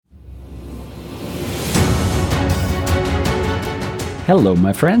Hello,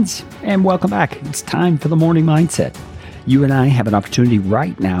 my friends, and welcome back. It's time for the Morning Mindset. You and I have an opportunity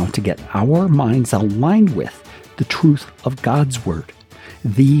right now to get our minds aligned with the truth of God's Word.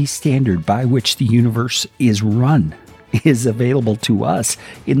 The standard by which the universe is run is available to us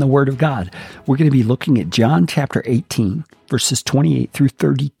in the Word of God. We're going to be looking at John chapter 18, verses 28 through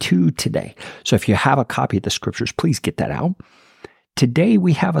 32 today. So if you have a copy of the scriptures, please get that out. Today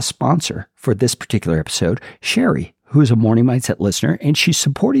we have a sponsor for this particular episode, Sherry, who is a Morning Mindset listener, and she's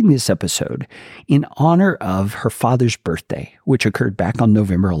supporting this episode in honor of her father's birthday, which occurred back on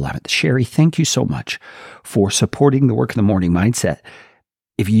November 11th. Sherry, thank you so much for supporting the work of the Morning Mindset.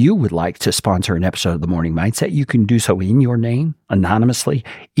 If you would like to sponsor an episode of the Morning Mindset, you can do so in your name, anonymously,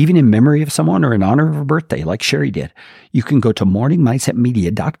 even in memory of someone or in honor of a birthday like Sherry did. You can go to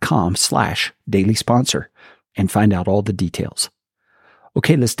morningmindsetmedia.com/daily sponsor and find out all the details.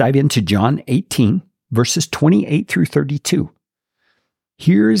 Okay, let's dive into John 18, verses 28 through 32.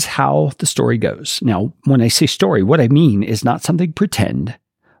 Here's how the story goes. Now, when I say story, what I mean is not something pretend,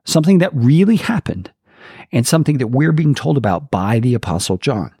 something that really happened, and something that we're being told about by the Apostle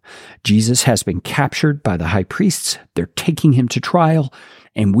John. Jesus has been captured by the high priests. They're taking him to trial,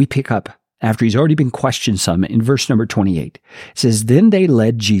 and we pick up after he's already been questioned some in verse number 28. It says, "Then they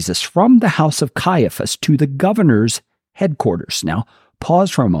led Jesus from the house of Caiaphas to the governor's headquarters." Now,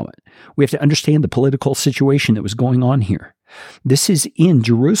 pause for a moment. We have to understand the political situation that was going on here. This is in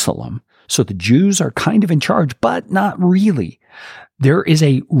Jerusalem, so the Jews are kind of in charge, but not really. There is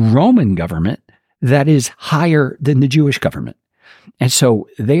a Roman government that is higher than the Jewish government. And so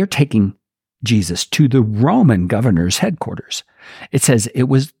they are taking Jesus to the Roman governor's headquarters. It says it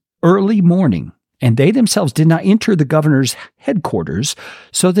was early morning, and they themselves did not enter the governor's headquarters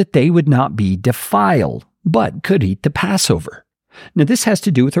so that they would not be defiled, but could eat the Passover. Now, this has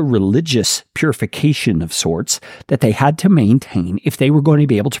to do with a religious purification of sorts that they had to maintain if they were going to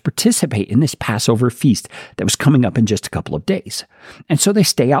be able to participate in this Passover feast that was coming up in just a couple of days. And so they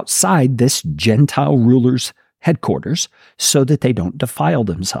stay outside this Gentile ruler's headquarters so that they don't defile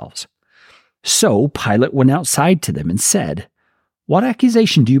themselves. So Pilate went outside to them and said, "What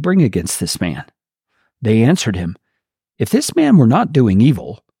accusation do you bring against this man?" They answered him, "If this man were not doing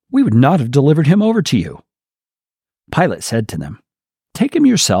evil, we would not have delivered him over to you." Pilate said to them, "Take him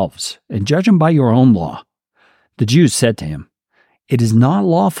yourselves and judge him by your own law." The Jews said to him, "It is not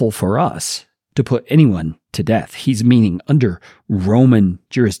lawful for us to put anyone to death." He's meaning under Roman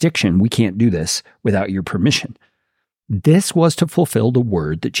jurisdiction, we can't do this without your permission. This was to fulfill the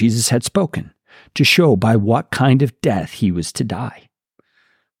word that Jesus had spoken, to show by what kind of death he was to die.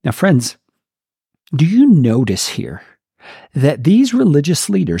 Now, friends, do you notice here that these religious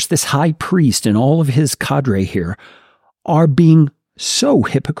leaders, this high priest and all of his cadre here, are being so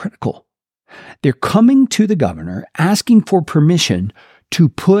hypocritical? They're coming to the governor asking for permission to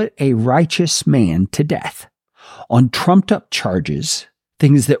put a righteous man to death on trumped up charges,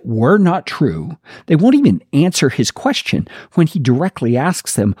 things that were not true. They won't even answer his question when he directly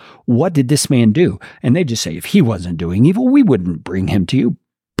asks them, "What did this man do?" And they just say, "If he wasn't doing evil, we wouldn't bring him to you."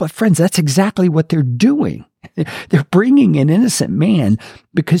 But friends, that's exactly what they're doing. They're bringing an innocent man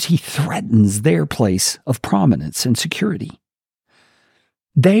because he threatens their place of prominence and security.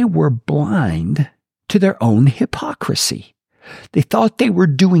 They were blind to their own hypocrisy. They thought they were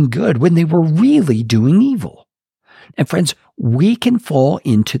doing good when they were really doing evil. And friends, we can fall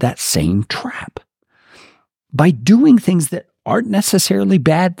into that same trap. By doing things that aren't necessarily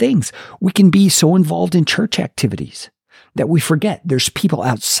bad things, we can be so involved in church activities that we forget there's people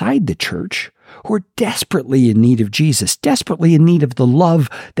outside the church who are desperately in need of Jesus, desperately in need of the love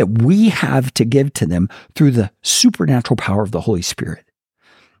that we have to give to them through the supernatural power of the Holy Spirit.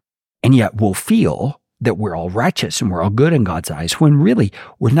 And yet we'll feel that we're all righteous and we're all good in God's eyes when really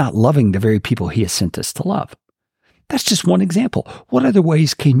we're not loving the very people he has sent us to love. That's just one example. What other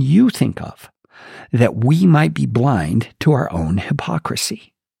ways can you think of that we might be blind to our own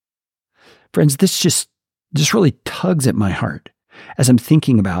hypocrisy? Friends, this just really tugs at my heart as I'm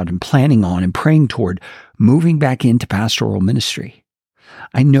thinking about and planning on and praying toward moving back into pastoral ministry.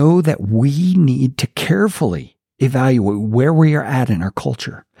 I know that we need to carefully evaluate where we are at in our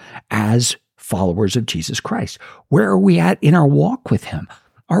culture as followers of Jesus Christ. Where are we at in our walk with him?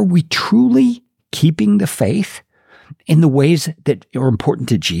 Are we truly keeping the faith in the ways that are important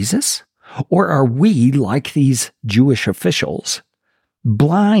to Jesus? Or are we, like these Jewish officials,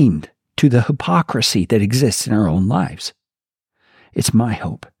 blind to the hypocrisy that exists in our own lives? It's my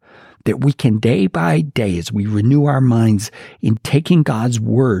hope that we can day by day, as we renew our minds in taking God's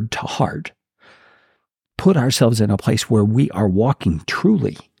word to heart, put ourselves in a place where we are walking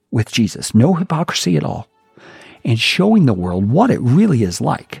truly with Jesus. No hypocrisy at all. and showing the world what it really is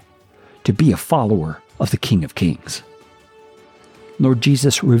like to be a follower of the King of Kings. Lord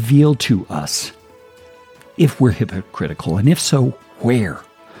Jesus, reveal to us if we're hypocritical, and if so, where?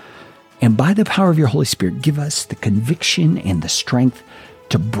 And by the power of your Holy Spirit, give us the conviction and the strength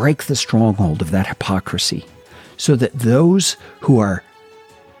to break the stronghold of that hypocrisy, so that those who are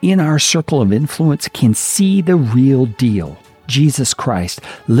in our circle of influence can see the real deal, Jesus Christ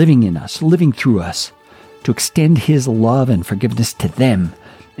living in us, living through us, to extend his love and forgiveness to them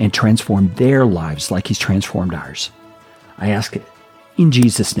and transform their lives like he's transformed ours. I ask it in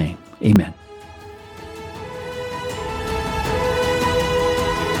Jesus' name. Amen.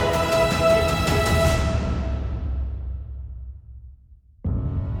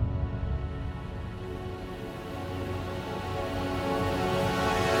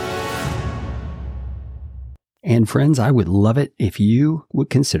 And friends, I would love it if you would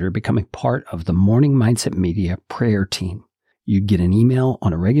consider becoming part of the Morning Mindset Media prayer team. You'd get an email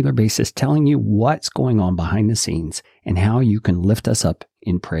on a regular basis telling you what's going on behind the scenes and how you can lift us up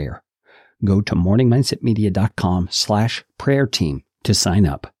in prayer. Go to morningmindsetmedia.com/prayer team to sign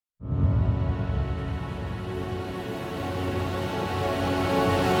up.